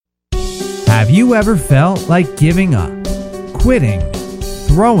Have you ever felt like giving up, quitting,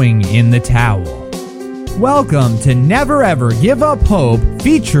 throwing in the towel? Welcome to Never Ever Give Up Hope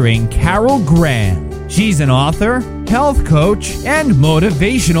featuring Carol Graham. She's an author, health coach, and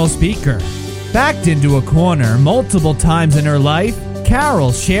motivational speaker. Backed into a corner multiple times in her life,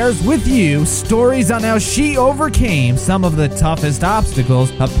 Carol shares with you stories on how she overcame some of the toughest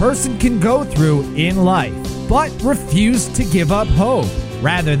obstacles a person can go through in life, but refused to give up hope.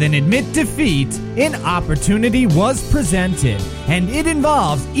 Rather than admit defeat, an opportunity was presented, and it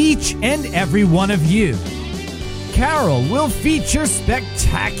involves each and every one of you. Carol will feature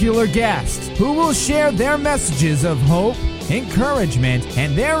spectacular guests who will share their messages of hope, encouragement,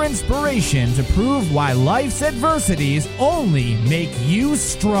 and their inspiration to prove why life's adversities only make you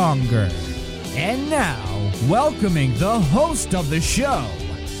stronger. And now, welcoming the host of the show,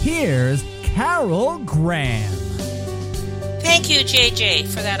 here's Carol Graham. Thank you, JJ,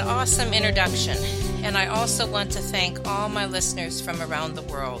 for that awesome introduction. And I also want to thank all my listeners from around the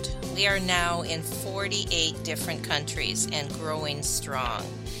world. We are now in 48 different countries and growing strong.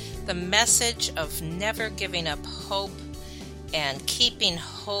 The message of never giving up hope and keeping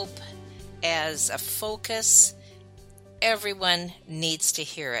hope as a focus, everyone needs to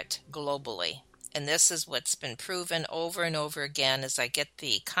hear it globally. And this is what's been proven over and over again as I get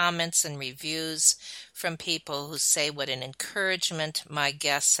the comments and reviews from people who say what an encouragement my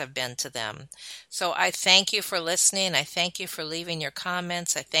guests have been to them. So I thank you for listening. I thank you for leaving your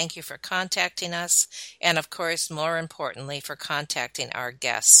comments. I thank you for contacting us. And of course, more importantly, for contacting our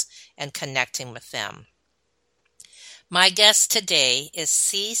guests and connecting with them. My guest today is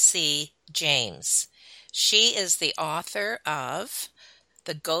CeCe James. She is the author of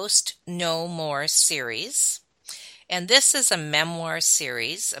the Ghost No More series, and this is a memoir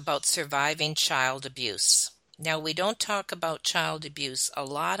series about surviving child abuse. Now, we don't talk about child abuse a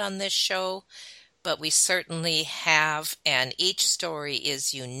lot on this show, but we certainly have, and each story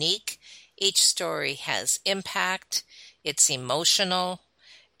is unique. Each story has impact, it's emotional,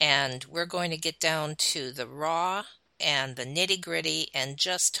 and we're going to get down to the raw and the nitty-gritty and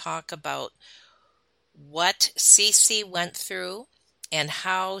just talk about what CeCe went through and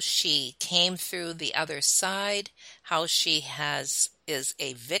how she came through the other side, how she is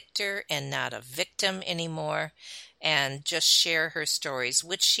a victor and not a victim anymore, and just share her stories,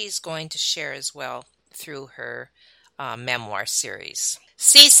 which she's going to share as well through her memoir series.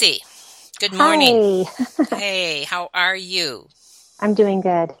 CeCe, good morning. Hi. Hey, how are you? I'm doing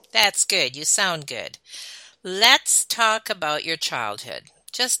good. That's good. You sound good. Let's talk about your childhood.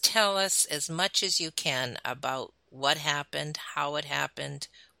 Just tell us as much as you can about what happened, how it happened,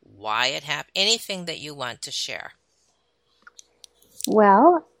 why it happened, anything that you want to share.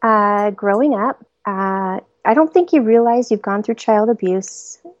 Well, growing up, I don't think you realize you've gone through child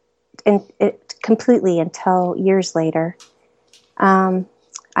abuse completely until years later.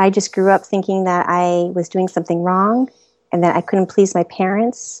 I just grew up thinking that I was doing something wrong and that I couldn't please my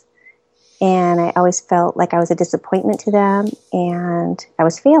parents. And I always felt like I was a disappointment to them and I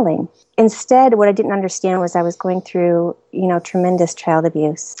was failing. Instead, what I didn't understand was I was going through, tremendous child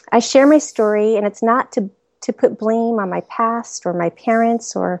abuse. I share my story, and it's not to put blame on my past or my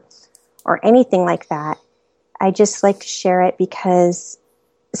parents or anything like that. I just like to share it because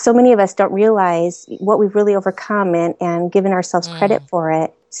so many of us don't realize what we've really overcome and given ourselves credit for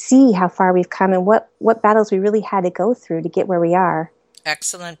it, see how far we've come and what battles we really had to go through to get where we are.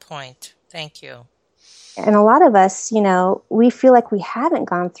 Excellent point. Thank you. And a lot of us, we feel like we haven't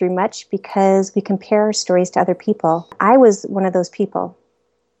gone through much because we compare our stories to other people. I was one of those people.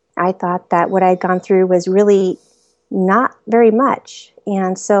 I thought that what I'd gone through was really not very much.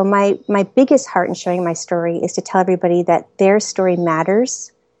 And so my biggest heart in sharing my story is to tell everybody that their story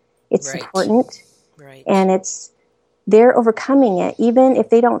matters. It's important. Right. And they're overcoming it. Even if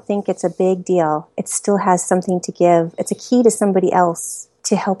they don't think it's a big deal, it still has something to give. It's a key to somebody else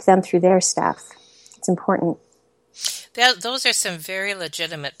to help them through their stuff. It's important. Those are some very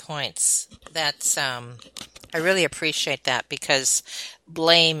legitimate points. I really appreciate that because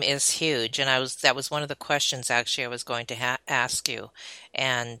blame is huge, and that was one of the questions actually I was going to ask you.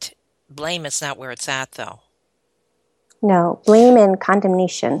 And blame is not where it's at, though. No, blame and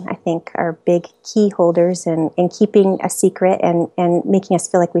condemnation, I think, are big key holders in keeping a secret and making us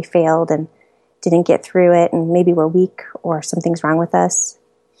feel like we failed and didn't get through it, and maybe we're weak or something's wrong with us.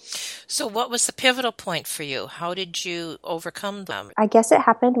 So what was the pivotal point for you? How did you overcome them? I guess it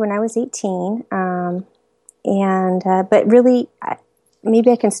happened when I was 18. But really,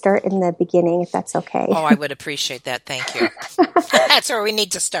 maybe I can start in the beginning if that's okay. Oh, I would appreciate that. Thank you. That's where we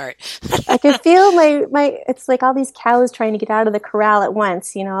need to start. I can feel my it's like all these cows trying to get out of the corral at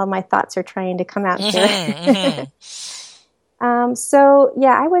once. All my thoughts are trying to come out here. So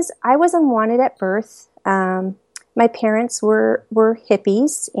yeah, I was unwanted at birth. My parents were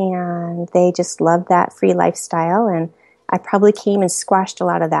hippies, and they just loved that free lifestyle, and I probably came and squashed a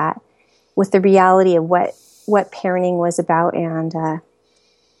lot of that with the reality of what parenting was about, and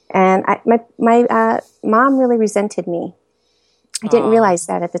my mom really resented me. I didn't realize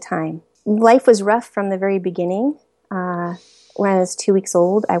that at the time. Life was rough from the very beginning. When I was 2 weeks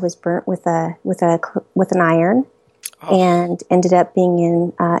old, I was burnt with an iron, and ended up being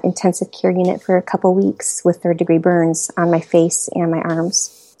in intensive care unit for a couple weeks with third-degree burns on my face and my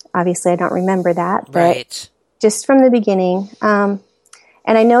arms. Obviously, I don't remember that, but just from the beginning.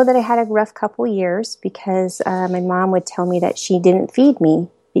 And I know that I had a rough couple years because my mom would tell me that she didn't feed me,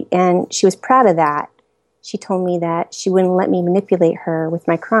 and she was proud of that. She told me that she wouldn't let me manipulate her with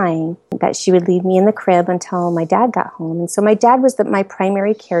my crying, that she would leave me in the crib until my dad got home. And so my dad was my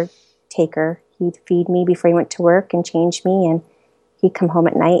primary caretaker. He'd feed me before he went to work and change me, and he'd come home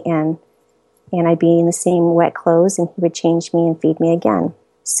at night and I'd be in the same wet clothes, and he would change me and feed me again.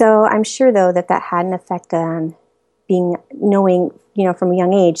 So I'm sure, though, that had an effect on knowing, from a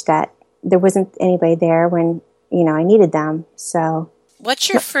young age that there wasn't anybody there when, I needed them. So what's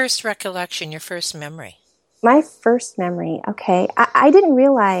your first recollection, your first memory? My first memory, okay. I didn't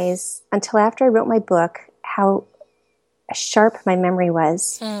realize until after I wrote my book how sharp my memory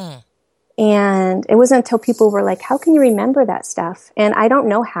was. And it wasn't until people were like, how can you remember that stuff? And I don't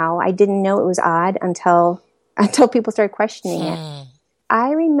know how. I didn't know it was odd until people started questioning it.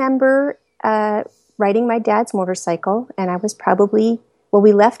 I remember riding my dad's motorcycle, and I was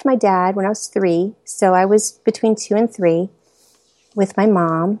we left my dad when I was 3, so I was between 2 and 3 with my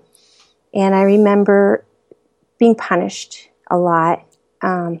mom, and I remember being punished a lot.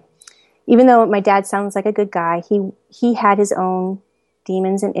 Even though my dad sounds like a good guy, he had his own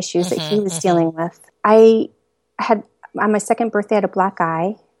demons and issues that he was dealing with. I had, on my second birthday, I had a black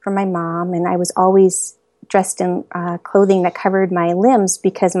eye from my mom, and I was always dressed in clothing that covered my limbs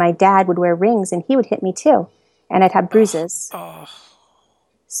because my dad would wear rings and he would hit me too, and I'd have bruises.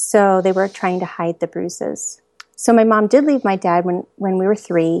 So they were trying to hide the bruises. So my mom did leave my dad when we were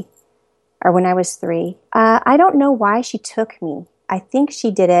 3, or when I was 3. I don't know why she took me. I think she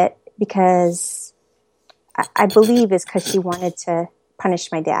did it because I believe it's because she wanted to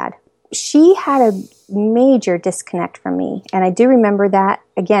punish my dad. She had a major disconnect from me, and I do remember that,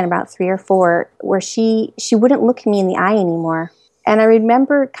 again, about 3 or 4, where she wouldn't look me in the eye anymore. And I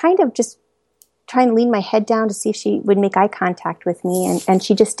remember kind of just trying to lean my head down to see if she would make eye contact with me, and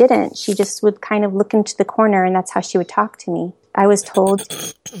she just didn't. She just would kind of look into the corner, and that's how she would talk to me. I was told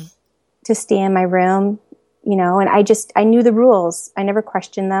to stay in my room, and I knew the rules. I never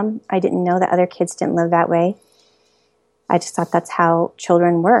questioned them. I didn't know that other kids didn't live that way. I just thought that's how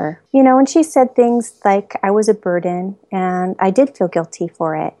children were. And she said things like I was a burden, and I did feel guilty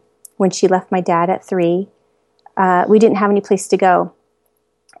for it. When she left my dad at 3, we didn't have any place to go.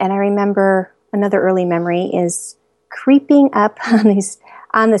 And I remember another early memory is creeping up on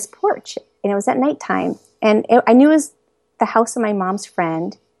this porch, and it was at nighttime. And I knew it was the house of my mom's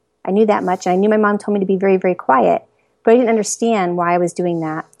friend. I knew that much, and I knew my mom told me to be very, very quiet, but I didn't understand why I was doing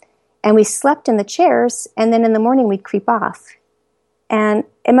that. And we slept in the chairs, and then in the morning we'd creep off. And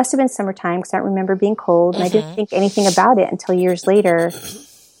it must have been summertime because I don't remember being cold, and I didn't think anything about it until years later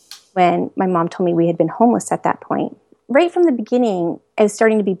when my mom told me we had been homeless at that point. Right from the beginning, it was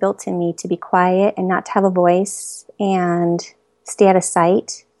starting to be built in me to be quiet and not to have a voice and stay out of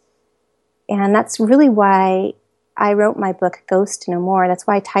sight. And that's really why I wrote my book, Ghost No More. That's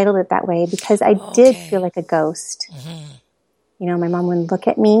why I titled it that way, because I did feel like a ghost. My mom wouldn't look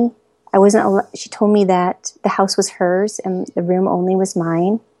at me. She told me that the house was hers and the room only was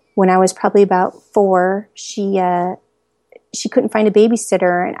mine. When I was probably about 4, she couldn't find a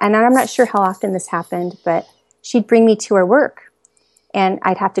babysitter. And I'm not sure how often this happened, but she'd bring me to her work, and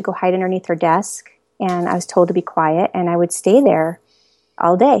I'd have to go hide underneath her desk. And I was told to be quiet, and I would stay there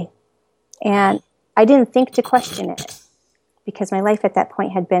all day. And I didn't think to question it because my life at that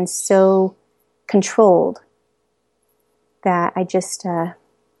point had been so controlled that I just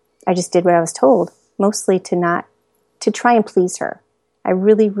did what I was told, mostly to try and please her. I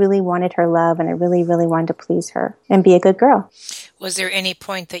really, really wanted her love, and I really, really wanted to please her and be a good girl. Was there any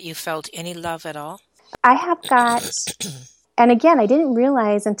point that you felt any love at all? I have got, and again, I didn't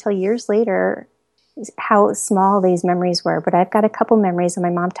realize until years later how small these memories were, but I've got a couple memories of my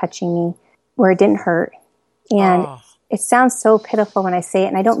mom touching me where it didn't hurt. And It sounds so pitiful when I say it,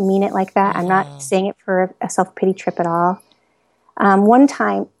 and I don't mean it like that. I'm not saying it for a self-pity trip at all. One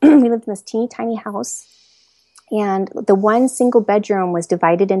time, we lived in this teeny tiny house, and the one single bedroom was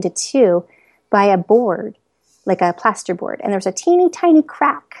divided into two by a board, like a plaster board. And there was a teeny tiny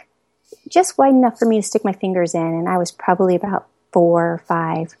crack, just wide enough for me to stick my fingers in. And I was probably about 4 or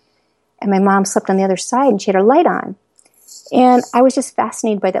 5. And my mom slept on the other side, and she had her light on. And I was just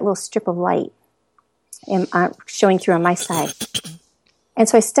fascinated by that little strip of light showing through on my side. And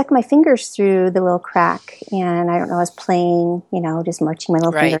so I stuck my fingers through the little crack, and I don't know, I was playing, just marching my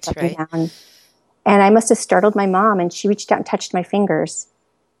little fingers up and down. And I must have startled my mom, and she reached out and touched my fingers.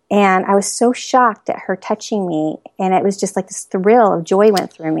 And I was so shocked at her touching me, and it was just like this thrill of joy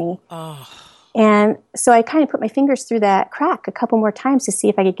went through me. Oh. And so I kind of put my fingers through that crack a couple more times to see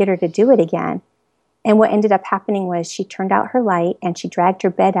if I could get her to do it again. And what ended up happening was she turned out her light, and she dragged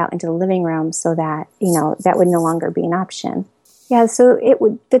her bed out into the living room so that, that would no longer be an option. Yeah, so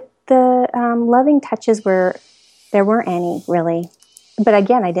the loving touches there weren't any, really. But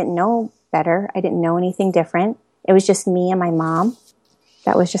again, I didn't know better. I didn't know anything different. It was just me and my mom.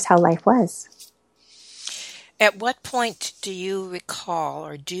 That was just how life was. At what point do you recall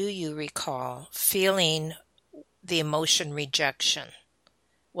feeling the emotion rejection?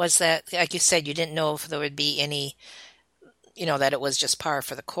 Was that, like you said, you didn't know if there would be any, that it was just par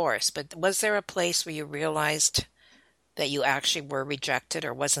for the course, but was there a place where you realized that you actually were rejected,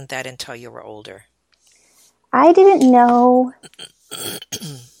 or wasn't that until you were older? I didn't know.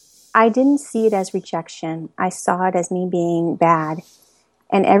 I didn't see it as rejection. I saw it as me being bad.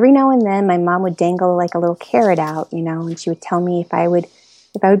 And every now and then my mom would dangle like a little carrot out, and she would tell me if I would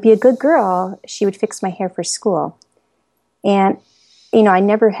be a good girl, she would fix my hair for school. And, I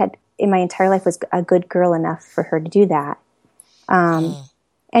never had, in my entire life, was a good girl enough for her to do that. And,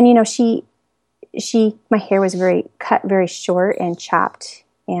 my hair was cut very short and chopped.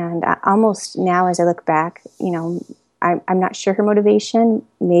 And almost now, as I look back, I'm not sure her motivation.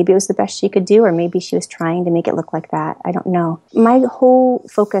 Maybe it was the best she could do, or maybe she was trying to make it look like that. I don't know. My whole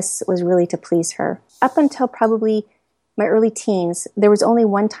focus was really to please her. Up until probably my early teens, there was only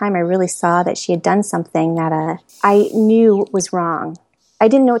one time I really saw that she had done something that I knew was wrong. I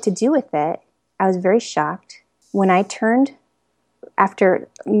didn't know what to do with it. I was very shocked. When I turned, after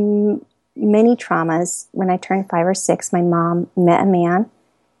many traumas, when I turned 5 or 6, my mom met a man,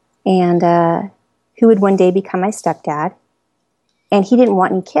 and who would one day become my stepdad, and he didn't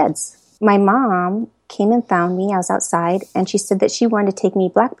want any kids. My mom came and found me. I was outside, and she said that she wanted to take me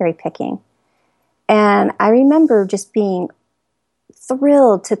blackberry picking. And I remember just being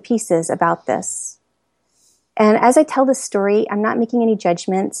thrilled to pieces about this. And as I tell this story, I'm not making any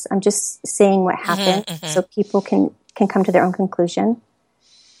judgments. I'm just saying what happened so people can come to their own conclusion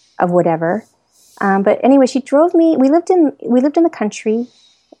of whatever. But anyway, she drove me. We lived in the country.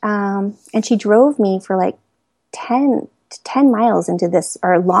 And she drove me for like 10 miles into this,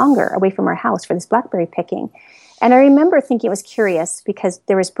 or longer, away from our house for this blackberry picking. And I remember thinking it was curious because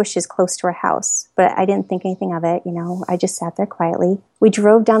there was bushes close to our house, but I didn't think anything of it. I just sat there quietly. We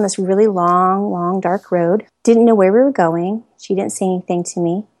drove down this really long, dark road. Didn't know where we were going. She didn't say anything to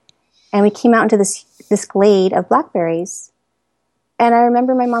me. And we came out into this glade of blackberries. And I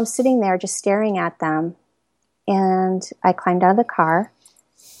remember my mom sitting there just staring at them. And I climbed out of the car.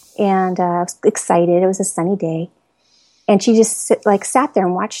 And I was excited. It was a sunny day. And she just sat there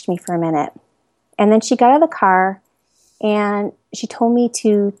and watched me for a minute. And then she got out of the car, and she told me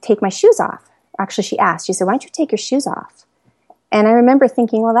to take my shoes off. Actually, she asked. She said, "Why don't you take your shoes off?" And I remember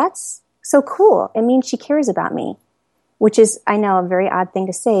thinking, well, that's so cool. It means she cares about me, which is, I know, a very odd thing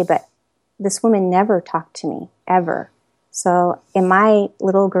to say, but this woman never talked to me, ever. So in my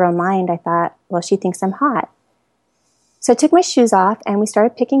little girl mind, I thought, well, she thinks I'm hot. So I took my shoes off, and we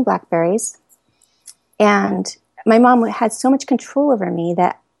started picking blackberries. And my mom had so much control over me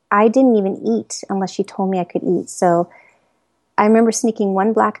that I didn't even eat unless she told me I could eat. So I remember sneaking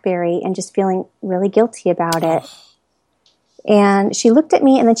one blackberry and just feeling really guilty about it. And she looked at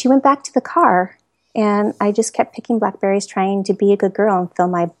me, and then she went back to the car. And I just kept picking blackberries, trying to be a good girl and fill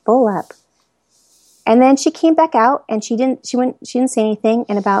my bowl up. And then she came back out, and she didn't say anything.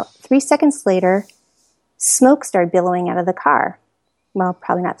 And about 3 seconds later, smoke started billowing out of the car. Well,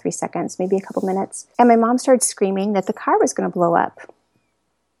 probably not 3 seconds, maybe a couple minutes. And my mom started screaming that the car was going to blow up.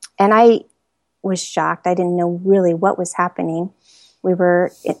 And I was shocked. I didn't know really what was happening. We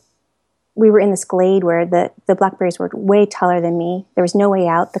were in this glade where the blackberries were way taller than me. There was no way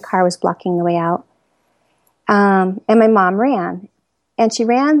out. The car was blocking the way out. And my mom ran. And she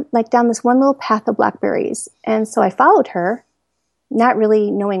ran down this one little path of blackberries. And so I followed her, not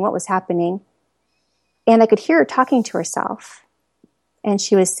really knowing what was happening. And I could hear her talking to herself. And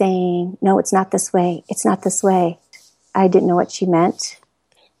she was saying, no, it's not this way. It's not this way. I didn't know what she meant.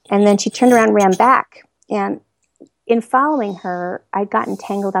 And then she turned around and ran back. And in following her, I'd gotten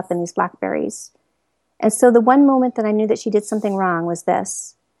tangled up in these blackberries. And so the one moment that I knew that she did something wrong was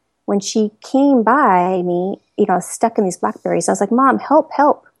this. When she came by me, stuck in these blackberries, I was like, Mom, help,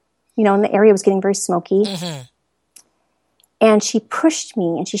 help. And the area was getting very smoky. Mm-hmm. And she pushed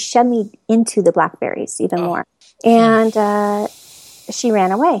me and she shoved me into the blackberries even more. And she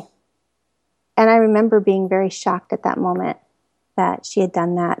ran away. And I remember being very shocked at that moment that she had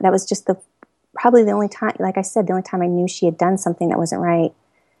done that. That was just probably the only time, like I said, the only time I knew she had done something that wasn't right.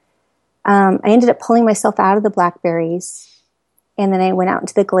 I ended up pulling myself out of the blackberries. And then I went out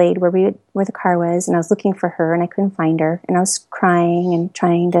into the glade where the car was, and I was looking for her, and I couldn't find her. And I was crying and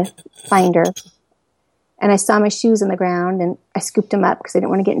trying to find her. And I saw my shoes on the ground, and I scooped them up because I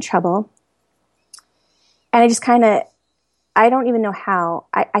didn't want to get in trouble. And I just I don't even know how.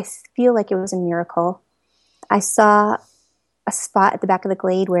 I feel like it was a miracle. I saw a spot at the back of the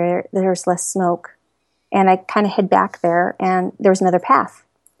glade where there was less smoke. And I kind of hid back there, and there was another path.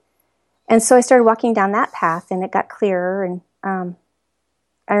 And so I started walking down that path, and it got clearer. And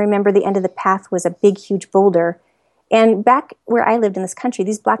I remember the end of the path was a big, huge boulder. And back where I lived in this country,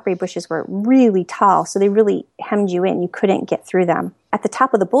 these blackberry bushes were really tall, so they really hemmed you in. You couldn't get through them. At the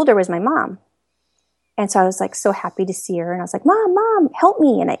top of the boulder was my mom. And so I was like so happy to see her. And I was like, Mom, help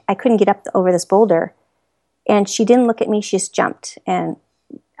me. And I couldn't get up over this boulder. And she didn't look at me. She just jumped and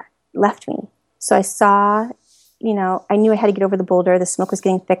left me. So I saw, I knew I had to get over the boulder. The smoke was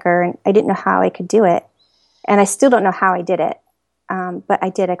getting thicker, and I didn't know how I could do it. And I still don't know how I did it. But I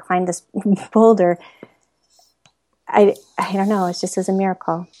did. I climbed this boulder. I don't know. It just was a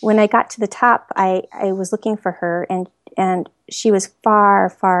miracle. When I got to the top, I was looking for her, and she was far,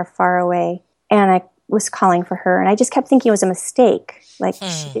 far, far away. And I was calling for her, and I just kept thinking it was a mistake. Like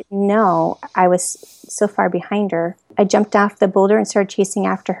she didn't know I was so far behind her. I jumped off the boulder and started chasing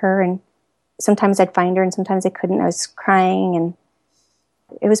after her, and sometimes I'd find her and sometimes I couldn't. I was crying, and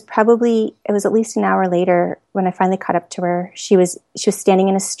it was at least an hour later when I finally caught up to her. She was standing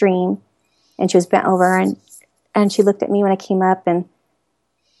in a stream, and she was bent over, and she looked at me when I came up, and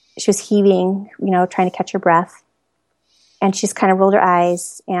she was heaving, trying to catch her breath. And she just kind of rolled her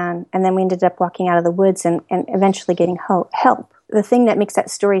eyes, and then we ended up walking out of the woods and eventually getting help. The thing that makes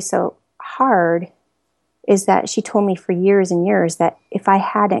that story so hard is that she told me for years and years that if I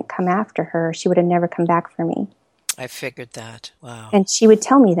hadn't come after her, she would have never come back for me. I figured that. Wow. And she would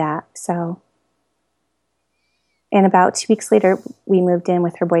tell me that. So, and about 2 weeks later, we moved in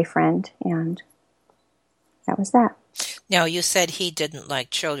with her boyfriend, and that was that. Now, you said he didn't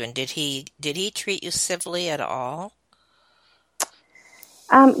like children. Did he treat you civilly at all?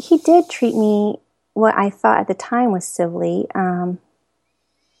 He did treat me what I thought at the time was civilly.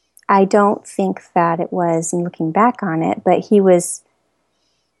 I don't think that it was in looking back on it, but he was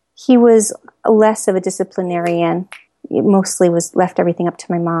less of a disciplinarian. It mostly left everything up to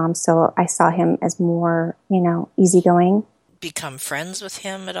my mom, so I saw him as more, easygoing. Become friends with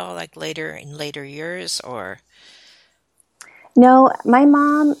him at all, like in later years, or? No, my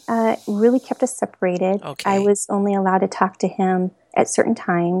mom really kept us separated. Okay. I was only allowed to talk to him at certain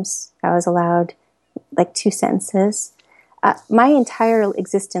times. I was allowed like 2 sentences. My entire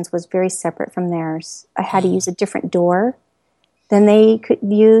existence was very separate from theirs. I had to use a different door than they could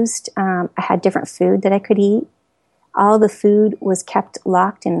used. I had different food that I could eat. All the food was kept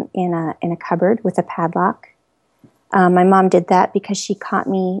locked in a cupboard with a padlock. My mom did that because she caught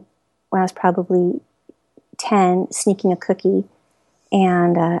me when I was probably 10 sneaking a cookie,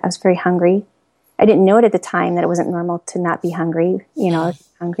 and I was very hungry. I didn't know it at the time that it wasn't normal to not be hungry. I was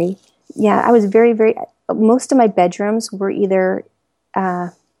hungry. Yeah, I was very, very. Most of my bedrooms were either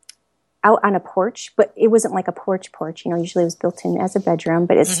out on a porch, but it wasn't like a porch. Usually it was built in as a bedroom,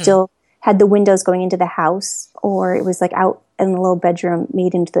 but it still had the windows going into the house, or it was like out in a little bedroom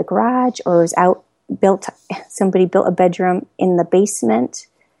made into the garage, or it was out somebody built a bedroom in the basement.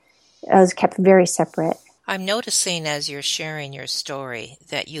 I was kept very separate. I'm noticing as you're sharing your story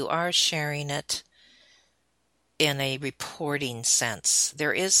that you are sharing it in a reporting sense.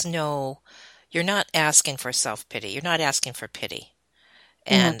 You're not asking for self-pity. You're not asking for pity.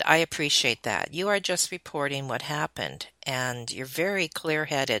 And I appreciate that. You are just reporting what happened, and you're very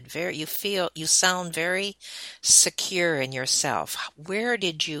clear-headed. You sound very secure in yourself. Where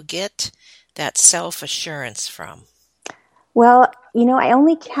did you get that self-assurance from? Well, I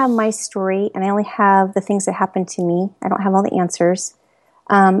only have my story, and I only have the things that happened to me. I don't have all the answers.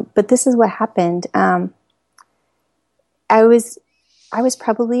 But this is what happened. I was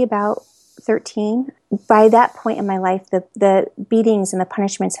probably about 13. By that point in my life, the beatings and the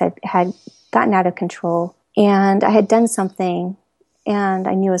punishments had gotten out of control. And I had done something, and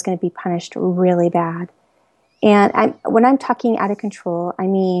I knew I was going to be punished really bad. And when I'm talking out of control, I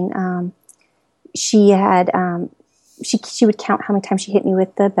mean she would count how many times she hit me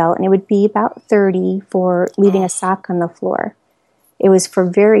with the belt, and it would be about 30 for leaving a sock on the floor. It was for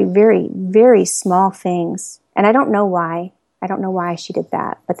very, very, very small things. And I don't know why. I don't know why she did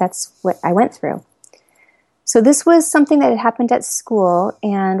that, but that's what I went through. So this was something that had happened at school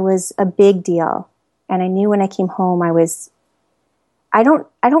and was a big deal. And I knew when I came home, I don't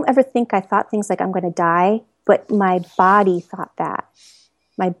ever think I thought things like I'm going to die, but my body thought that.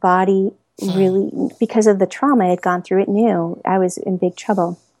 My body really, because of the trauma I had gone through, it knew I was in big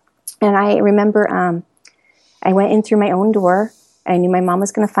trouble. And I remember I went in through my own door. I knew my mom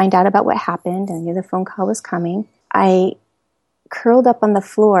was going to find out about what happened. I knew the phone call was coming. I curled up on the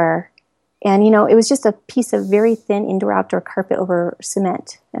floor, and, it was just a piece of very thin indoor-outdoor carpet over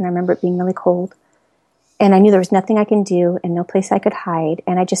cement. And I remember it being really cold. And I knew there was nothing I can do and no place I could hide.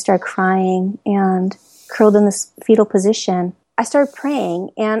 And I just started crying and curled in this fetal position. I started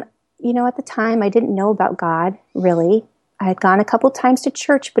praying, and at the time, I didn't know about God, really. I had gone a couple times to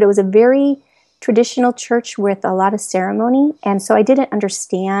church, but it was a very traditional church with a lot of ceremony. And so I didn't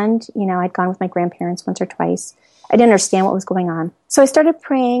understand, I'd gone with my grandparents once or twice. I didn't understand what was going on. So I started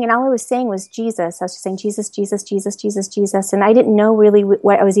praying, and all I was saying was Jesus. I was just saying, Jesus, Jesus, Jesus, Jesus, Jesus. And I didn't know really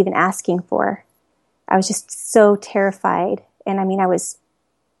what I was even asking for. I was just so terrified. And I mean,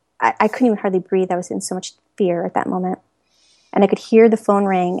 I couldn't even hardly breathe. I was in so much fear at that moment. And I could hear the phone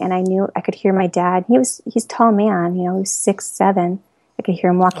ring, and I knew I could hear my dad. He's a tall man, he was 6'7". I could hear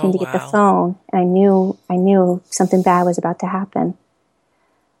him walking to get the phone, and I knew something bad was about to happen.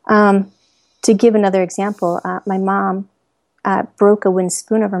 To give another example, my mom broke a wooden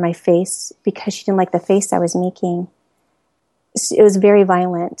spoon over my face because she didn't like the face I was making. It was very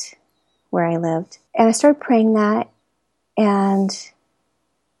violent where I lived. And I started praying that, and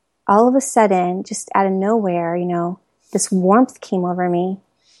all of a sudden, just out of nowhere, this warmth came over me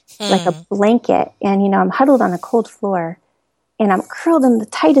like a blanket. And, I'm huddled on a cold floor, and I'm curled in the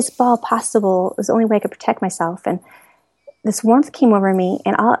tightest ball possible. It was the only way I could protect myself. And this warmth came over me,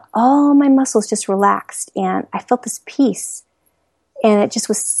 and all my muscles just relaxed, and I felt this peace. And it just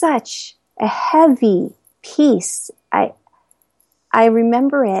was such a heavy peace. I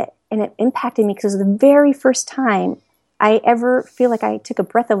remember it, and it impacted me because it was the very first time I ever feel like I took a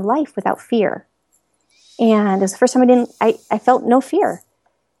breath of life without fear. And it was the first time I felt no fear.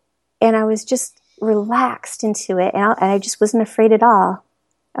 And I was just relaxed into it. And I just wasn't afraid at all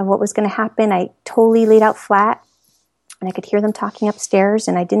of what was going to happen. I totally laid out flat, and I could hear them talking upstairs,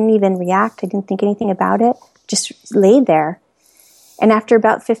 and I didn't even react. I didn't think anything about it. Just laid there. And after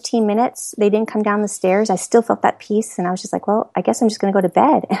about 15 minutes, they didn't come down the stairs. I still felt that peace. And I was just like, well, I guess I'm just going to go to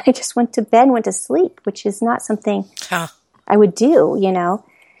bed. And I just went to bed and went to sleep, which is not something I would do, in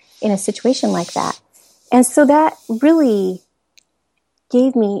a situation like that. And so that really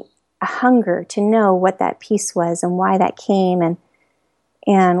gave me a hunger to know what that peace was and why that came. And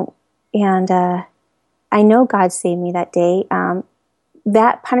I know God saved me that day.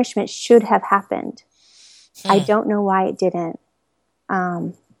 That punishment should have happened. I don't know why it didn't.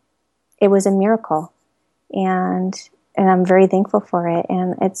 It was a miracle, and I'm very thankful for it.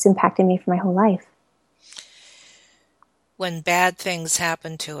 And it's impacted me for my whole life. When bad things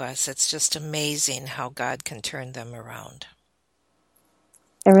happen to us, it's just amazing how God can turn them around.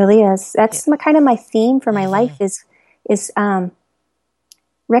 It really is. That's kind of my theme for my life is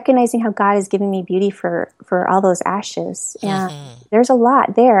recognizing how God is giving me beauty for all those ashes. And there's a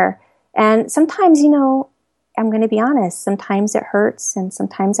lot there. And sometimes, I'm going to be honest, sometimes it hurts, and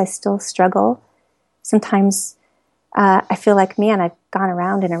sometimes I still struggle. Sometimes I feel like, man, I've gone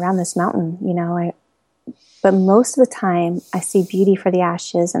around and around this mountain, but most of the time I see beauty for the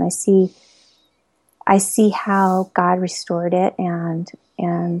ashes, and I see how God restored it, and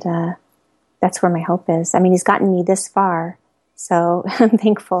that's where my hope is. I mean, He's gotten me this far, so I'm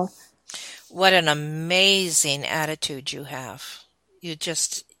thankful. What an amazing attitude you have.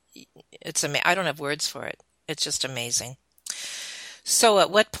 It's amazing. I don't have words for it. It's just amazing. So at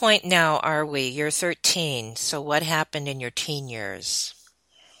what point now are we? You're 13. So what happened in your teen years?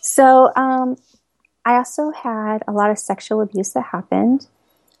 So I also had a lot of sexual abuse that happened.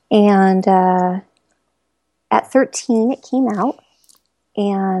 And at 13, it came out.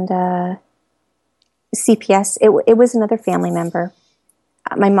 And CPS, it was another family member.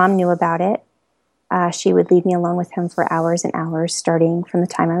 My mom knew about it. She would leave me alone with him for hours and hours, starting from the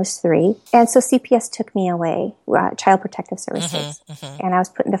time I was 3. And so CPS took me away, Child Protective Services, and I was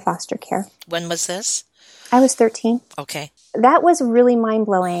put into foster care. When was this? I was 13. Okay. That was really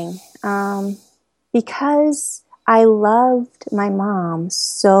mind-blowing because I loved my mom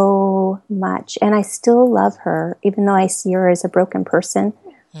so much, and I still love her, even though I see her as a broken person,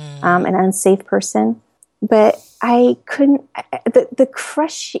 an unsafe person. But I couldn't, the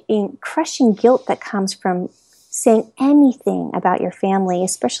crushing guilt that comes from saying anything about your family,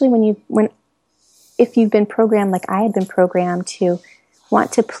 especially if you've been programmed like I had been programmed to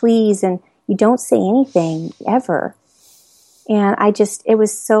want to please, and you don't say anything ever. And it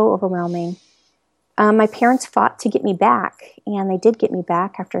was so overwhelming. My parents fought to get me back, and they did get me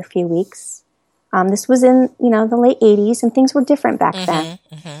back after a few weeks. This was in, the late 80s, and things were different back then.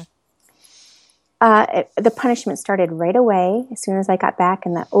 The punishment started right away as soon as I got back,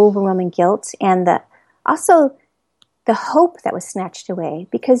 and the overwhelming guilt, and also the hope that was snatched away.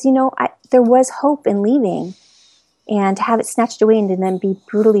 Because, there was hope in leaving, and to have it snatched away and to then be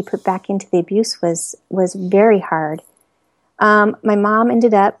brutally put back into the abuse was very hard. My mom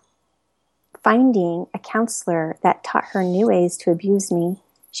ended up finding a counselor that taught her new ways to abuse me.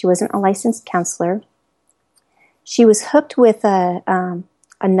 She wasn't a licensed counselor. She was hooked with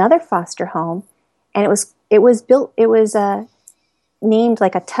another foster home, and it was named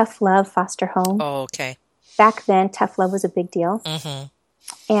like a Tough Love foster home. Oh, okay. Back then, Tough Love was a big deal,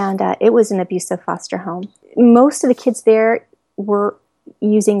 and it was an abusive foster home. Most of the kids there were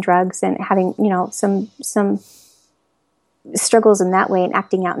using drugs and having, some struggles in that way and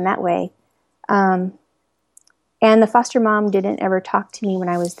acting out in that way. And the foster mom didn't ever talk to me when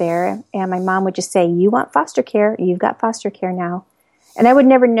I was there. And my mom would just say, "You want foster care? You've got foster care now." And I would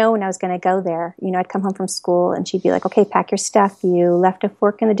never know when I was going to go there. I'd come home from school and she'd be like, "Okay, pack your stuff. You left a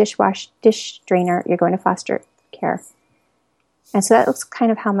fork in the dish drainer. You're going to foster care." And so that was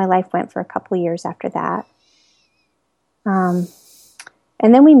kind of how my life went for a couple of years after that. And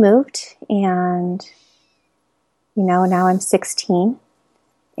then we moved, and, now I'm 16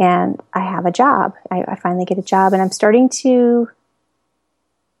 and I have a job. I finally get a job, and I'm starting to,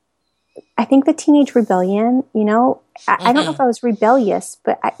 I think the teenage rebellion, I don't know if I was rebellious,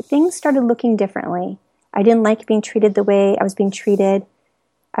 but things started looking differently. I didn't like being treated the way I was being treated.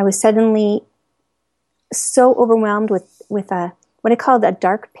 I was suddenly so overwhelmed with what I called a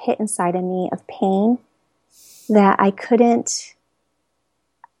dark pit inside of me of pain that I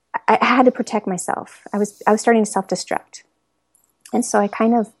had to protect myself. I was starting to self-destruct. And so I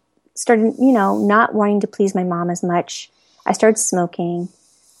kind of started, not wanting to please my mom as much. I started smoking,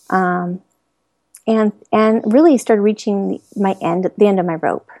 and really started reaching the end of my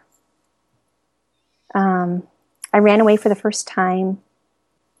rope. I ran away for the first time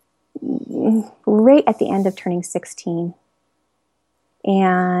right at the end of turning 16.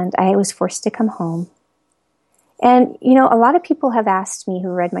 And I was forced to come home. And, a lot of people have asked me who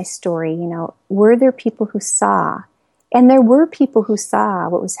read my story, were there people who saw? And there were people who saw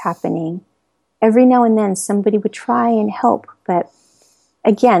what was happening. Every now and then somebody would try and help. But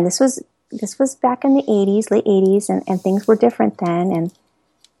again, this was back in the 80s, late 80s, and things were different then.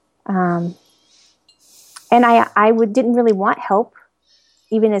 And I didn't really want help,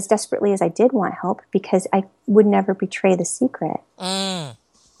 even as desperately as I did want help, because I would never betray the secret.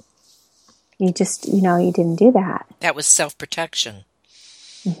 You just, you didn't do that. That was self-protection.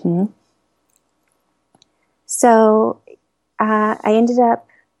 So I ended up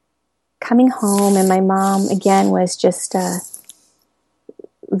coming home, and my mom, again, was just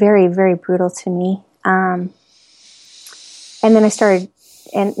very, very brutal to me. And then I started,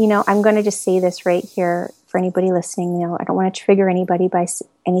 and, I'm going to just say this right here for anybody listening. I don't want to trigger anybody by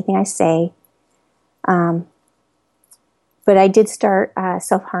anything I say. But I did start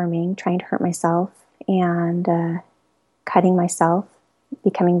self-harming, trying to hurt myself, and cutting myself,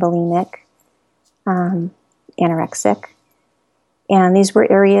 becoming bulimic, anorexic. And these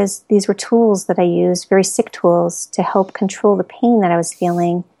were tools that I used, very sick tools, to help control the pain that I was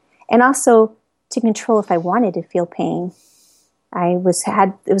feeling, and also to control if I wanted to feel pain. It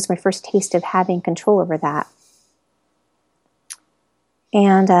was my first taste of having control over that.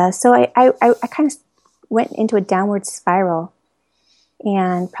 And so I kind of went into a downward spiral,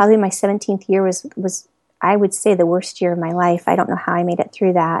 and probably my 17th year was I would say the worst year of my life. I don't know how I made it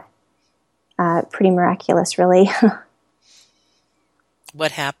through that. Pretty miraculous, really.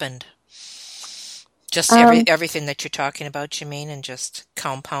 What happened? Just everything that you're talking about, you mean, and just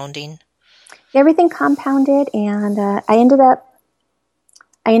compounding? Everything compounded, and I ended up,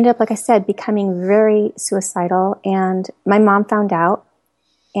 like I said, becoming very suicidal, and my mom found out.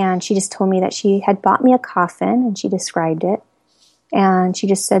 And she just told me that she had bought me a coffin, and she described it. And she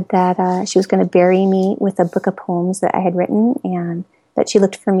just said that she was going to bury me with a book of poems that I had written, and that she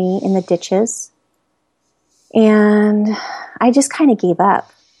looked for me in the ditches. And I just kind of gave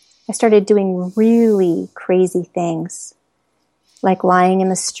up. I started doing really crazy things, like lying in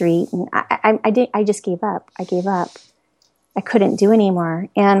the street. And I just gave up. I gave up. I couldn't do anymore.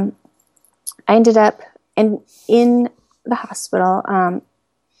 And I ended up in the hospital. I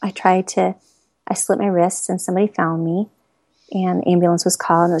slit my wrists, and somebody found me, and the ambulance was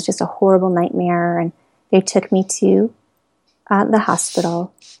called, and it was just a horrible nightmare. And they took me to the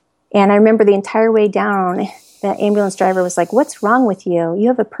hospital. And I remember the entire way down, the ambulance driver was like, "What's wrong with you? You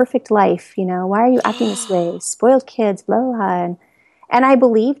have a perfect life. You know, why are you acting this way? Spoiled kids, blah, blah, blah." And I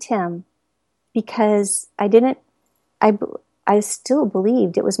believed him, because I still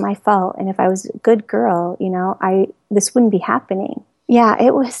believed it was my fault. And if I was a good girl, you know, this wouldn't be happening. Yeah,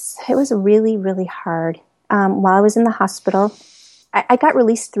 it was really, really hard. While I was in the hospital, I got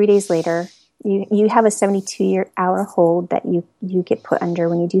released 3 days later. You have a 72-hour hold that you get put under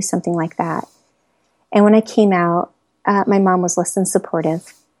when you do something like that. And when I came out, my mom was less than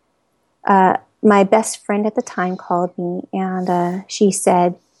supportive. My best friend at the time called me, and she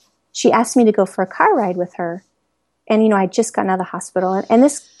asked me to go for a car ride with her. And, you know, I'd just gotten out of the hospital. And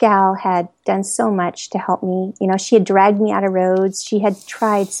this gal had done so much to help me. You know, she had dragged me out of roads. She had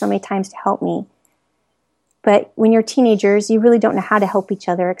tried so many times to help me. But when you're teenagers, you really don't know how to help each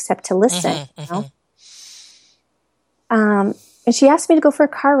other except to listen. You know? And she asked me to go for a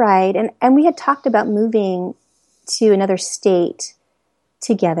car ride. And we had talked about moving to another state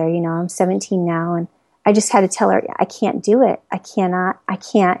together. You know, I'm 17 now. And I just had to tell her, I can't do it. I can't.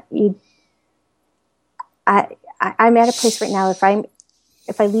 I'm at a place right now, if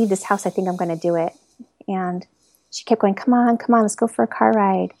I leave this house, I think I'm going to do it. And she kept going, come on, let's go for a car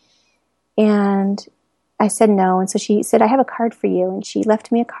ride. And I said no. And so she said, I have a card for you. And she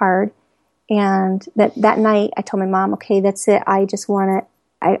left me a card. And that night I told my mom, okay, that's it. I just want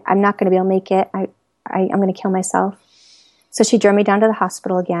to, I'm not going to be able to make it. I'm going to kill myself. So she drove me down to the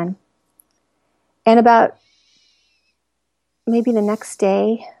hospital again. And about maybe the next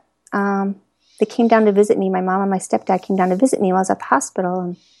day, they came down to visit me. My mom and my stepdad came down to visit me while I was at the hospital.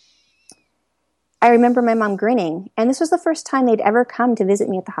 And I remember my mom grinning. And this was the first time they'd ever come to visit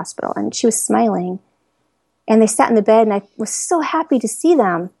me at the hospital. And she was smiling. And they sat in the bed, and I was so happy to see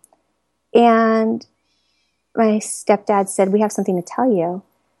them. And my stepdad said, we have something to tell you.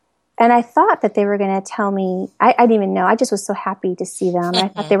 And I thought that they were going to tell me. I didn't even know. I just was so happy to see them. I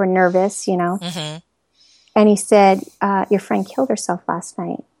thought they were nervous, you know. And he said, your friend killed herself last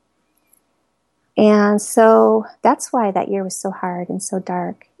night. And so that's why that year was so hard and so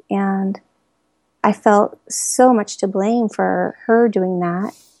dark. And I felt so much to blame for her doing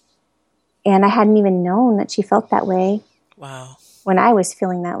that. And I hadn't even known that she felt that way. Wow. When I was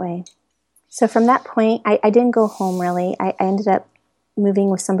feeling that way. So from that point, I didn't go home really. I ended up moving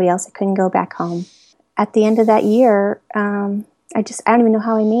with somebody else. I couldn't go back home. At the end of that year, I don't even know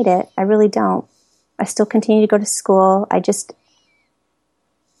how I made it. I really don't. I still continue to go to school. I just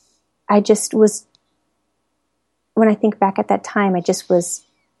was, when I think back at that time, I just was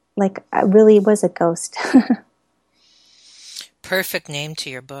like, I really was a ghost. Perfect name to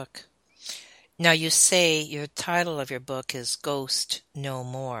your book. Now you say your title of your book is Ghost No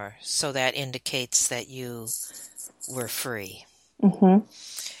More, so that indicates that you were free.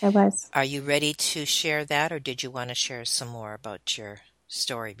 I was. Are you ready to share that, or did you want to share some more about your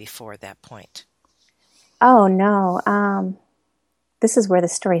story before that point? Oh, no. This is where the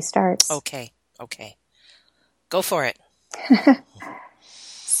story starts. Okay. Go for it.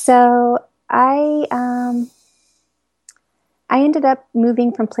 So I ended up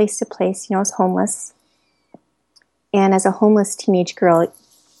moving from place to place. You know, I was homeless. And as a homeless teenage girl,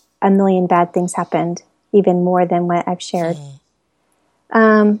 a million bad things happened, even more than what I've shared.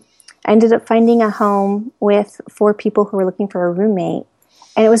 I ended up finding a home with 4 people who were looking for a roommate.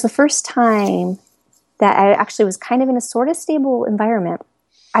 And it was the first time that I actually was kind of in a sort of stable environment.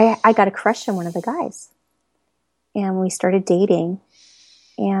 I got a crush on one of the guys. And we started dating.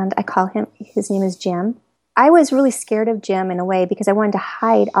 And I call him, his name is Jim. I was really scared of Jim in a way because I wanted to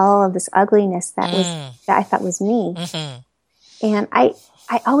hide all of this ugliness that I thought was me. And I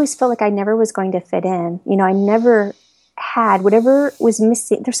always felt like I never was going to fit in. You know, I never had whatever was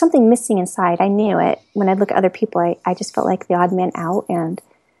missing. There's something missing inside. I knew it. When I look at other people, I just felt like the odd man out. And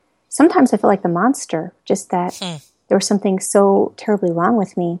sometimes I felt like the monster, just that there was something so terribly wrong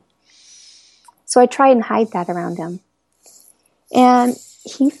with me. So I tried and hide that around him. And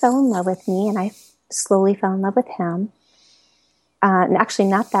he fell in love with me, and I slowly fell in love with him. Actually,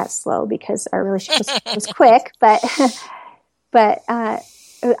 not that slow because our relationship was quick, but I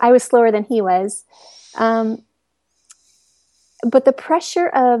was slower than he was. But the pressure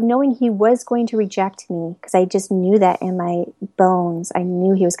of knowing he was going to reject me, because I just knew that in my bones, I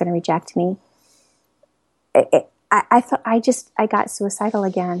knew he was going to reject me. I thought I got suicidal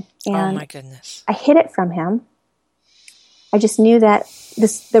again, and oh my goodness! I hid it from him. I just knew that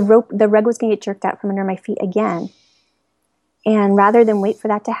the rug was going to get jerked out from under my feet again. And rather than wait for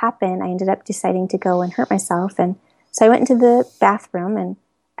that to happen, I ended up deciding to go and hurt myself. And so I went into the bathroom and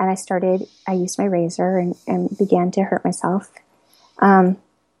I used my razor and began to hurt myself. And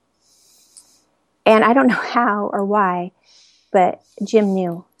I don't know how or why, but Jim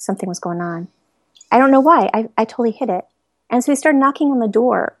knew something was going on. I don't know why. I totally hid it. And so he started knocking on the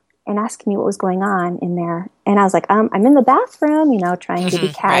door and asking me what was going on in there. And I was like, I'm in the bathroom, trying to be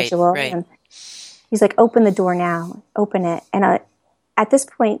casual. Right. And he's like, open the door now, open it. And at this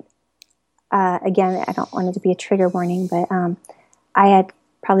point, again, I don't want it to be a trigger warning, but I had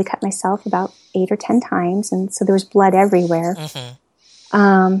probably cut myself about 8 or 10 times. And so there was blood everywhere.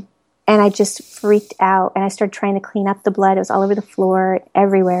 And I just freaked out and I started trying to clean up the blood. It was all over the floor,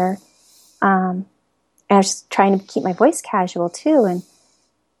 everywhere. And I was just trying to keep my voice casual too.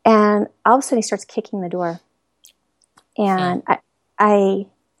 And all of a sudden he starts kicking the door. And I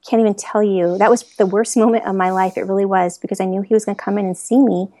can't even tell you, that was the worst moment of my life. It really was, because I knew he was going to come in and see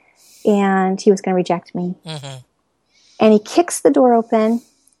me and he was going to reject me. And he kicks the door open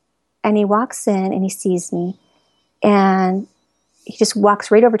and he walks in and he sees me and he just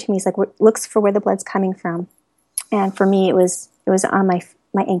walks right over to me. He's like, looks for where the blood's coming from. And for me, it was on my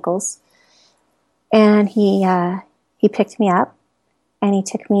ankles. And he picked me up and he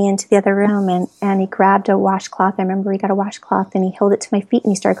took me into the other room and he grabbed a washcloth. I remember he got a washcloth and he held it to my feet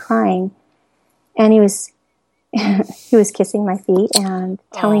and he started crying. And he was kissing my feet and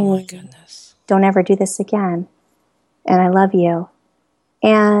telling me, goodness, don't ever do this again. And I love you.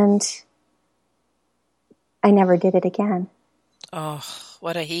 And I never did it again. Oh,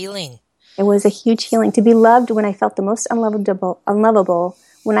 what a healing. It was a huge healing to be loved when I felt the most unlovable,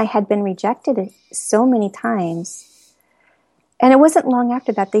 when I had been rejected so many times. And it wasn't long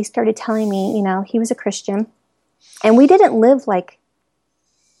after that they started telling me, he was a Christian. And we didn't live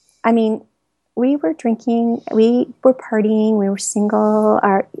we were drinking, we were partying, we were single,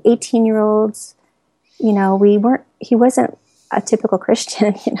 our 18-year-olds, he wasn't a typical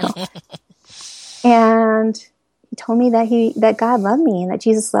Christian, And he told me that God loved me and that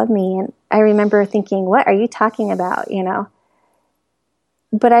Jesus loved me. And I remember thinking, what are you talking about,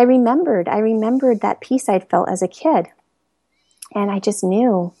 But I remembered that peace I'd felt as a kid. And I just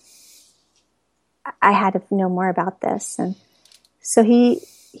knew I had to know more about this. And so he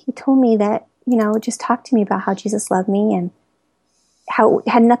told me that, just talk to me about how Jesus loved me and how it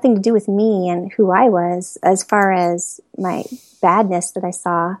had nothing to do with me and who I was as far as my badness that I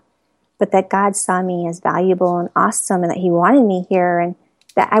saw, but that God saw me as valuable and awesome and that he wanted me here and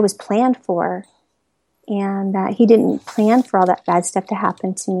that I was planned for and that he didn't plan for all that bad stuff to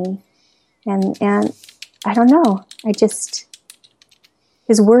happen to me. And I don't know.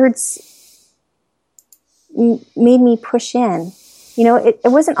 His words made me push in. It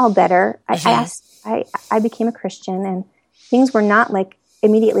wasn't all better. I became a Christian and things were not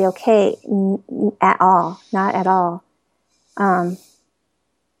immediately okay at all. Not at all. I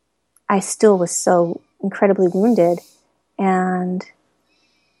still was so incredibly wounded and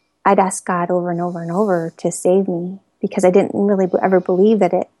I'd ask God over and over and over to save me because I didn't really ever believe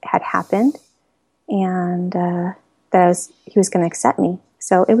that it had happened and that he was going to accept me.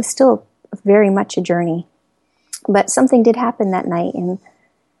 So it was still very much a journey. But something did happen that night,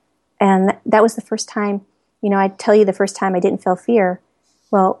 and that was the first time, I'd tell you the first time I didn't feel fear.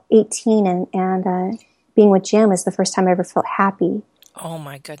 Well, 18 and being with Jim is the first time I ever felt happy. Oh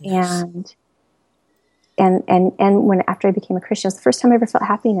my goodness. And when after I became a Christian, it was the first time I ever felt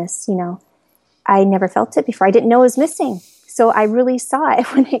happiness, I never felt it before. I didn't know it was missing. So I really saw it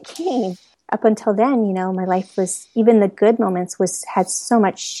when it came. Up until then, my life was, even the good moments had so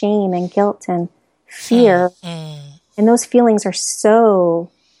much shame and guilt and fear. And those feelings are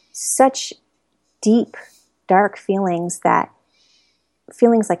such deep, dark feelings that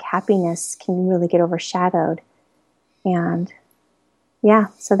feelings like happiness can really get overshadowed. And yeah,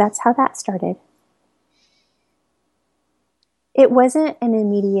 so that's how that started. It wasn't an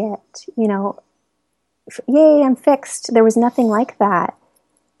immediate, yay, I'm fixed. There was nothing like that.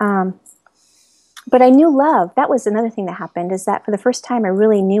 But I knew love. That was another thing that happened, is that for the first time I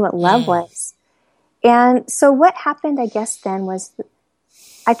really knew what love was. And so what happened, I guess, then was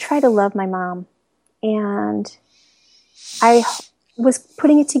I tried to love my mom. And I was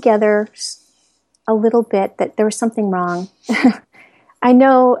putting it together a little bit that there was something wrong. I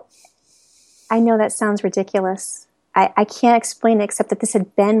know that sounds ridiculous. I can't explain it except that this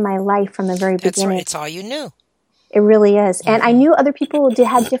had been my life from the very beginning. That's right. It's all you knew. It really is. And I knew other people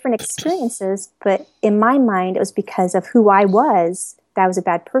had different experiences, but in my mind, it was because of who I was, that I was a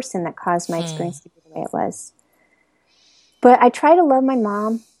bad person that caused my experience to be the way it was. But I tried to love my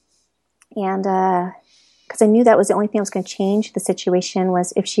mom, and because I knew that was the only thing that was going to change the situation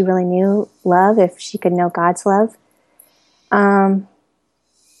was if she really knew love, if she could know God's love. And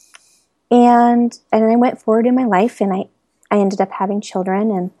I went forward in my life, and I ended up having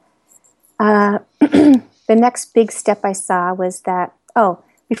children. And the next big step I saw was that,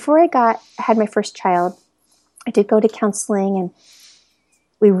 before I had my first child, I did go to counseling, and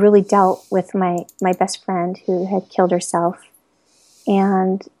we really dealt with my best friend who had killed herself.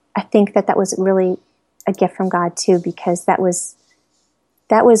 And I think that was really a gift from God too, because that was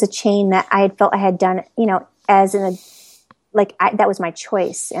a chain that I had felt I had done, that was my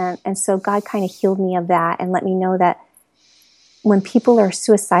choice. And so God kind of healed me of that and let me know that when people are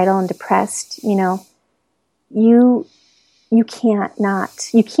suicidal and depressed, you can't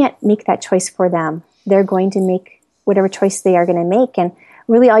make that choice for them. They're going to make whatever choice they are going to make. And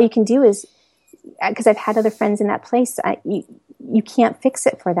really all you can do is, because I've had other friends in that place, you can't fix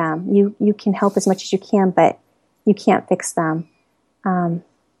it for them. You can help as much as you can, but you can't fix them.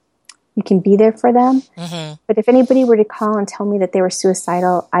 You can be there for them. Mm-hmm. But if anybody were to call and tell me that they were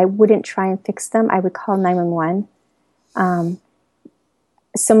suicidal, I wouldn't try and fix them. I would call 911.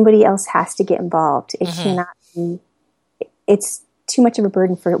 Somebody else has to get involved. It cannot be, it's too much of a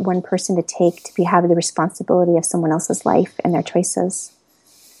burden for one person to take to have the responsibility of someone else's life and their choices.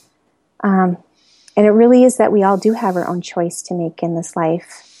 And it really is that we all do have our own choice to make in this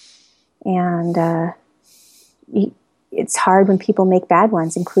life. And it's hard when people make bad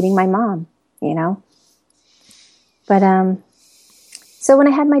ones, including my mom, But so when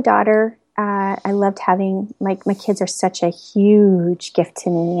I had my daughter, I loved having, my kids are such a huge gift to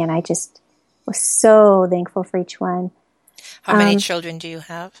me, and I just was so thankful for each one. How many children do you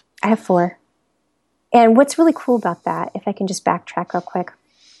have? I have 4. And what's really cool about that, if I can just backtrack real quick,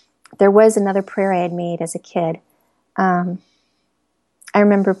 there was another prayer I had made as a kid. I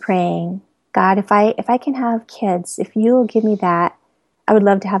remember praying, God, if I can have kids, if you'll give me that, I would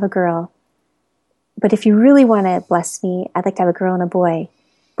love to have a girl. But if you really want to bless me, I'd like to have a girl and a boy.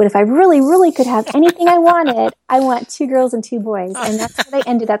 But if I really, really could have anything I wanted, I want 2 girls and 2 boys. And that's what I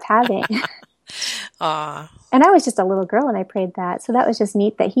ended up having. Aww. And I was just a little girl when I prayed that. So that was just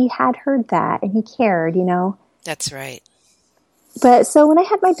neat that he had heard that and he cared, That's right. But so when I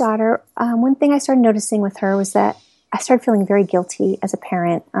had my daughter, one thing I started noticing with her was that I started feeling very guilty as a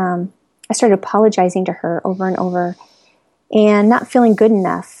parent. I started apologizing to her over and over and not feeling good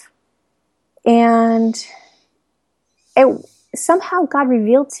enough. And somehow God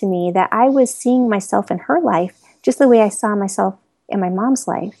revealed to me that I was seeing myself in her life just the way I saw myself in my mom's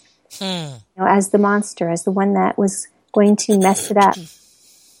life. As the monster, as the one that was going to mess it up,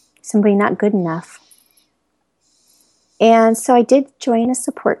 somebody not good enough. And so I did join a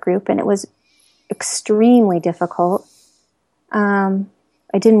support group, and it was extremely difficult. I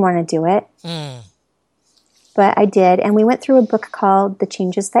didn't want to do it, but I did. And we went through a book called The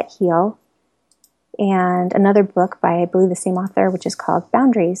Changes That Heal, and another book by, I believe, the same author, which is called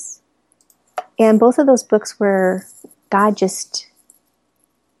Boundaries. And both of those books were, God just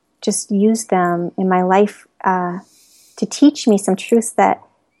used them in my life to teach me some truths that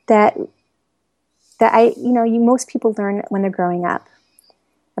I, most people learn when they're growing up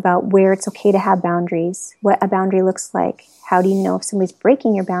about where it's okay to have boundaries, what a boundary looks like. How do you know if somebody's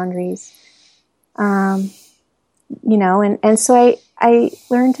breaking your boundaries? And so I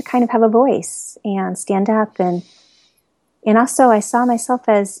learned to kind of have a voice and stand up, and also I saw myself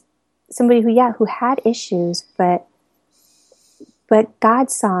as somebody who had issues, but God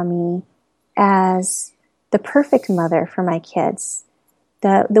saw me as the perfect mother for my kids,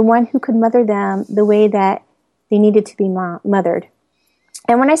 the one who could mother them the way that they needed to be mothered.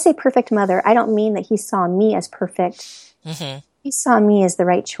 And when I say perfect mother, I don't mean that he saw me as perfect. Mm-hmm. He saw me as the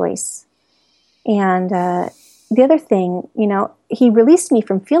right choice. And the other thing, he released me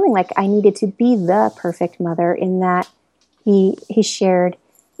from feeling like I needed to be the perfect mother, in that he shared,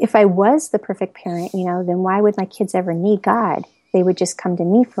 if I was the perfect parent, then why would my kids ever need God? They would just come to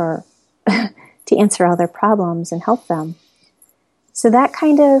me for to answer all their problems and help them. So that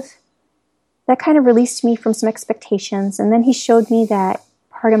kind of released me from some expectations. And then he showed me that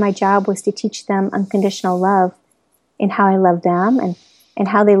part of my job was to teach them unconditional love, in how I love them and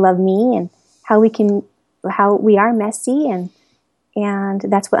how they love me, and how we are messy, and And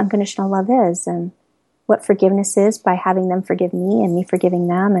that's what unconditional love is, and what forgiveness is, by having them forgive me and me forgiving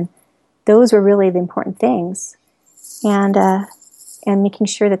them. And those were really the important things. And making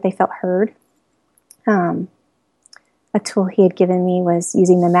sure that they felt heard. A tool he had given me was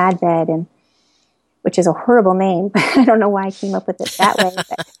using the Mad Bed, and which is a horrible name. I don't know why I came up with it that way.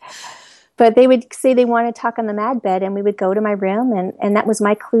 But they would say they wanted to talk on the Mad Bed, and we would go to my room, and that was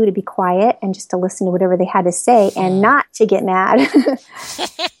my clue to be quiet and just to listen to whatever they had to say and not to get mad.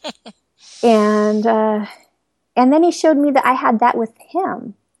 And then he showed me that I had that with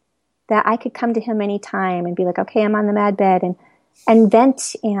him, that I could come to him anytime and be like, okay, I'm on the Mad Bed, and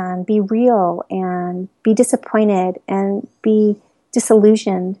vent and be real and be disappointed and be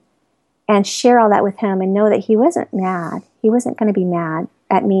disillusioned and share all that with him and know that he wasn't mad. He wasn't going to be mad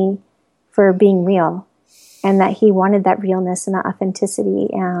at me for being real, and that he wanted that realness and that authenticity,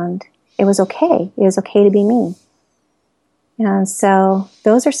 and it was okay. It was okay to be me. And so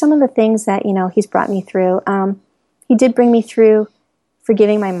those are some of the things that, he's brought me through. He did bring me through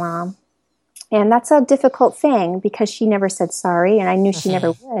forgiving my mom. And that's a difficult thing because she never said sorry, and I knew she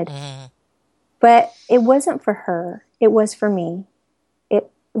never would. But it wasn't for her. It was for me. It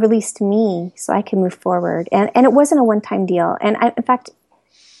released me so I could move forward. And it wasn't a one-time deal. And in fact,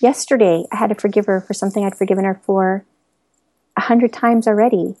 yesterday I had to forgive her for something I'd forgiven her for 100 times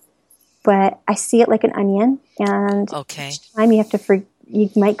already. But I see it like an onion, and each time you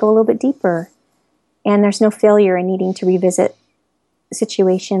might go a little bit deeper. And there's no failure in needing to revisit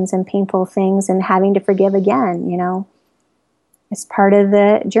situations and painful things and having to forgive again, It's part of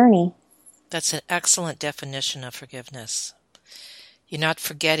the journey. That's an excellent definition of forgiveness. You're not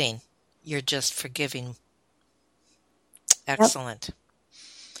forgetting, you're just forgiving. Excellent.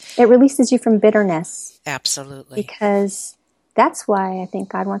 Yep. It releases you from bitterness. Absolutely. Because that's why I think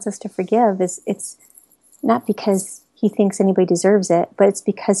God wants us to forgive. It's not because he thinks anybody deserves it, but it's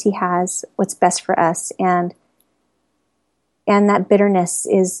because he has what's best for us. And that bitterness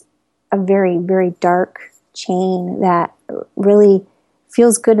is a very, very dark chain that really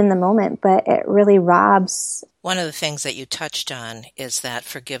feels good in the moment, but it really robs. One of the things that you touched on is that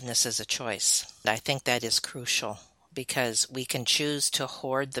forgiveness is a choice. I think that is crucial because we can choose to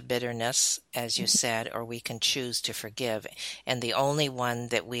hoard the bitterness, as you said, or we can choose to forgive. And the only one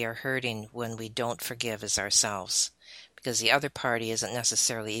that we are hurting when we don't forgive is ourselves, because the other party isn't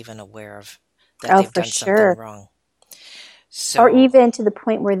necessarily even aware of that they've done something wrong. So, or even to the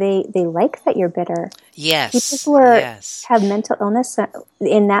point where they like that you're bitter. Yes. People who have mental illness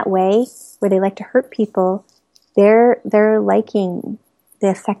in that way, where they like to hurt people, they're liking the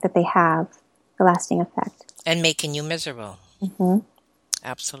effect that they have, the lasting effect. And making you miserable. Mm-hmm.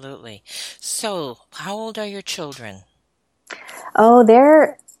 Absolutely. So, how old are your children? Oh,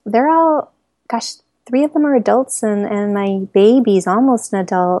 they're all, 3 of them are adults, and my baby's almost an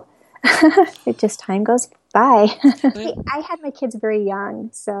adult. It just time goes by. I had my kids very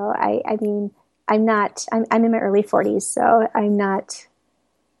young, so I mean, I'm in my early 40s, so I'm not,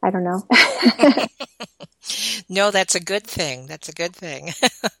 I don't know. No, that's a good thing. That's a good thing.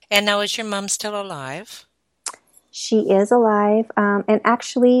 And now, is your mom still alive? She is alive. And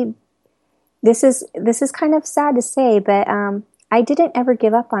actually, this is kind of sad to say, but I didn't ever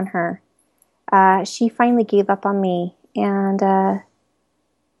give up on her. She finally gave up on me, and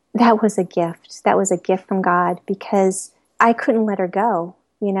that was a gift. That was a gift from God, because I couldn't let her go.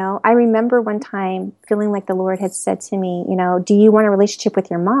 I remember one time feeling like the Lord had said to me, do you want a relationship with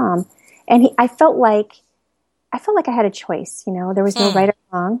your mom? And I felt like I had a choice. There was no right or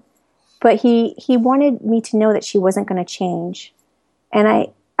wrong, but he wanted me to know that she wasn't going to change.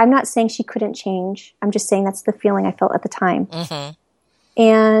 And I'm not saying she couldn't change. I'm just saying that's the feeling I felt at the time. Mm-hmm.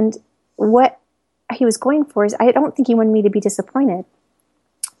 And what he was going for is, I don't think he wanted me to be disappointed.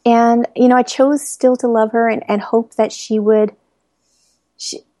 And, I chose still to love her and hope that she would,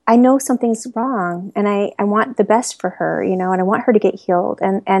 I know something's wrong, and I want the best for her, and I want her to get healed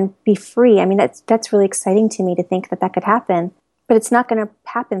and be free. I mean, that's really exciting to me to think that could happen, but it's not going to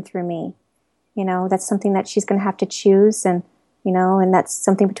happen through me. That's something that she's going to have to choose, and, and that's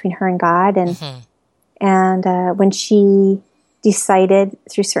something between her and God. And, and when she decided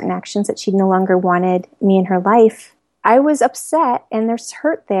through certain actions that she no longer wanted me in her life, I was upset, and there's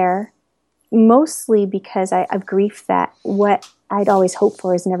hurt there, mostly because of grief that what I'd always hoped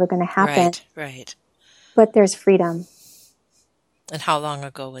for is never going to happen. Right. But there's freedom. And how long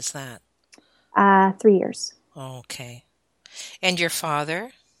ago was that? 3 years. Okay. And your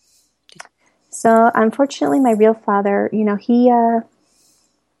father? So, unfortunately, my real father, he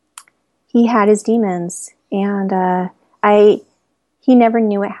had his demons, and he never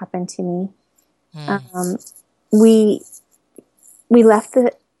knew what happened to me. we left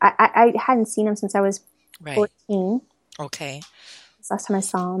I hadn't seen him since I was Right. 14. Okay. That's the last time I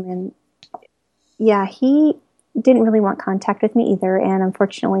saw him. And yeah, he didn't really want contact with me either. And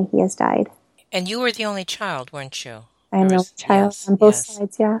unfortunately, he has died. And you were the only child, weren't you? I am Or the was- child yes, on both yes.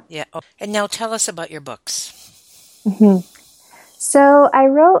 sides, yeah. Yeah. Oh, and now tell us about your books. hmm So I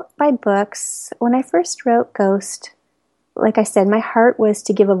wrote my books. When I first wrote Ghost, like I said, my heart was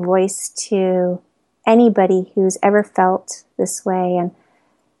to give a voice to anybody who's ever felt this way. And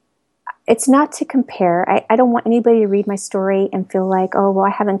it's not to compare. I don't want anybody to read my story and feel like, oh, well, I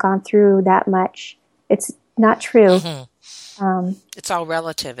haven't gone through that much. It's not true. It's all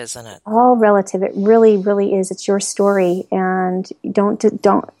relative, isn't it? All relative. It really, really is. It's your story. And don't,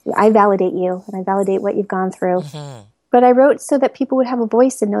 I validate you and I validate what you've gone through. But I wrote so that people would have a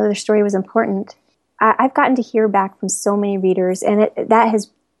voice and know their story was important. I've gotten to hear back from so many readers, and that has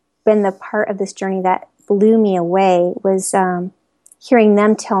been the part of this journey that blew me away, was hearing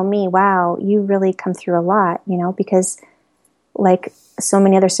them tell me, wow, you really come through a lot, because like so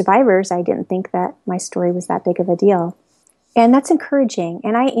many other survivors, I didn't think that my story was that big of a deal. And that's encouraging.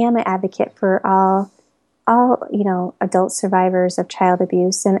 And I am an advocate for all adult survivors of child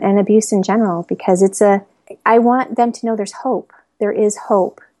abuse and abuse in general, because I want them to know there's hope. There is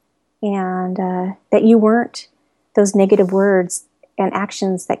hope. And that you weren't those negative words and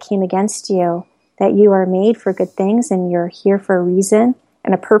actions that came against you, that you are made for good things and you're here for a reason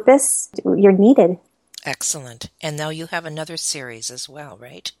and a purpose. You're needed. Excellent. And now you have another series as well,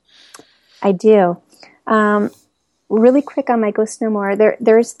 right? I do. Really quick on my Ghost No More,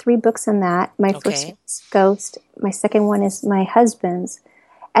 there's 3 books in that. My first one is Ghost. My second one is my husband's.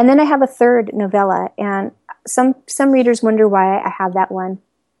 And then I have a third novella. And some readers wonder why I have that one.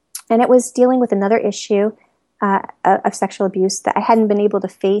 And it was dealing with another issue of sexual abuse that I hadn't been able to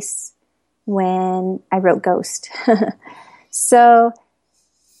face when I wrote Ghost. So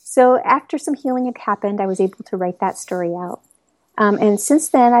after some healing had happened, I was able to write that story out. And since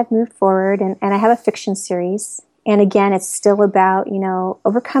then, I've moved forward, and I have a fiction series. And again, it's still about,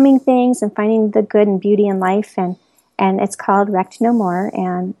 overcoming things and finding the good and beauty in life. And it's called Wrecked No More,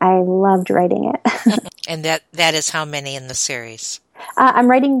 and I loved writing it. And that is how many in the series? I'm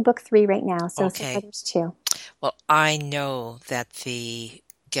writing book 3 right now, so Okay. there's 2. Well, I know that the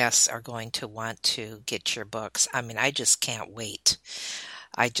guests are going to want to get your books. I mean, I just can't wait.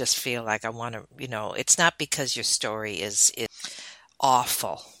 I just feel like I want to, it's not because your story is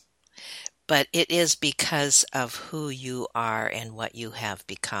awful, but it is because of who you are and what you have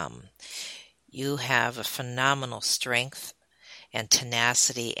become. You have a phenomenal strength and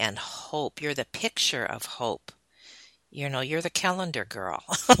tenacity and hope. You're the picture of hope. You're the calendar girl.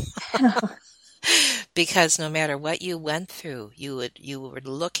 Because no matter what you went through, you were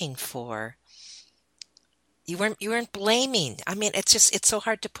looking for. You weren't blaming. I mean, it's so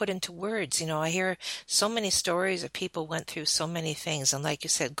hard to put into words. I hear so many stories of people went through so many things, and like you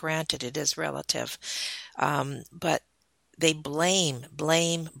said, granted, it is relative, but they blame,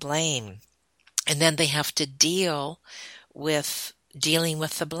 and then they have to dealing with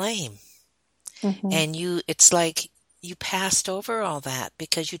the blame. Mm-hmm. And it's like you passed over all that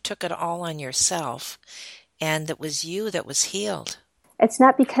because you took it all on yourself, and it was you that was healed. It's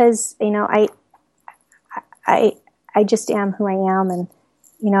not because, I just am who I am, and,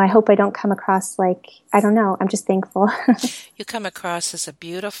 I hope I don't come across like, I don't know, I'm just thankful. You come across as a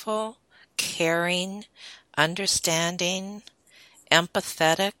beautiful, caring, understanding,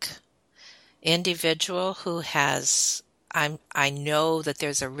 empathetic individual who has, I know that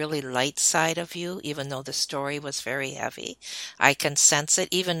there's a really light side of you, even though the story was very heavy. I can sense it,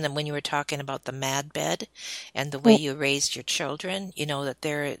 even when you were talking about the mad bed and the way you raised your children,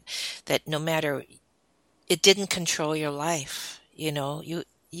 that no matter, it didn't control your life. You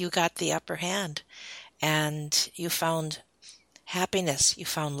got the upper hand, and you found happiness, you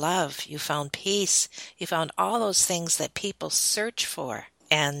found love, you found peace, you found all those things that people search for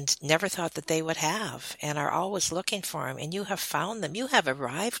and never thought that they would have, and are always looking for them, and you have found them. You have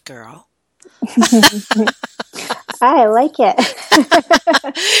arrived, girl. I like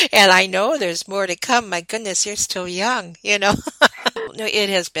it. And I know there's more to come. My goodness, you're still young, No, it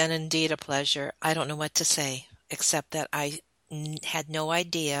has been indeed a pleasure. I don't know what to say, except that I had no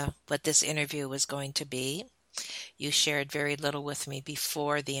idea what this interview was going to be. You shared very little with me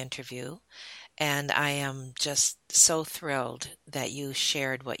before the interview, and I am just so thrilled that you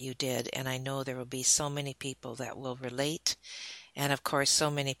shared what you did, and I know there will be so many people that will relate, and of course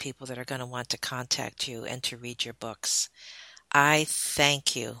so many people that are going to want to contact you and to read your books. I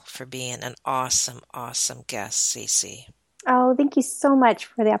thank you for being an awesome, awesome guest, Cece. Oh, thank you so much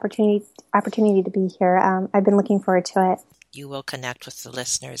for the opportunity to be here. I've been looking forward to it. you will connect with the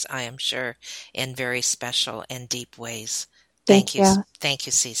listeners, I am sure, in very special and deep ways. Thank you. Thank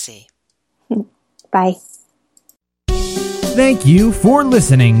you, Cece. Bye. Thank you for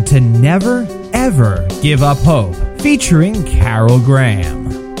listening to Never Ever Give Up Hope, featuring Carol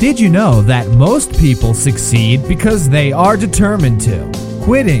Graham. Did you know that most people succeed because they are determined to?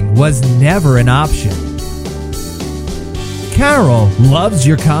 Quitting was never an option. Carol loves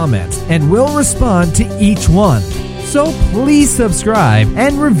your comments and will respond to each one. So please subscribe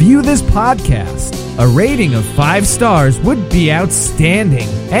and review this podcast. A rating of 5 stars would be outstanding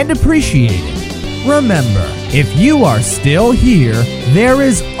and appreciated. Remember, if you are still here, there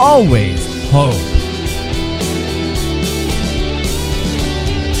is always hope.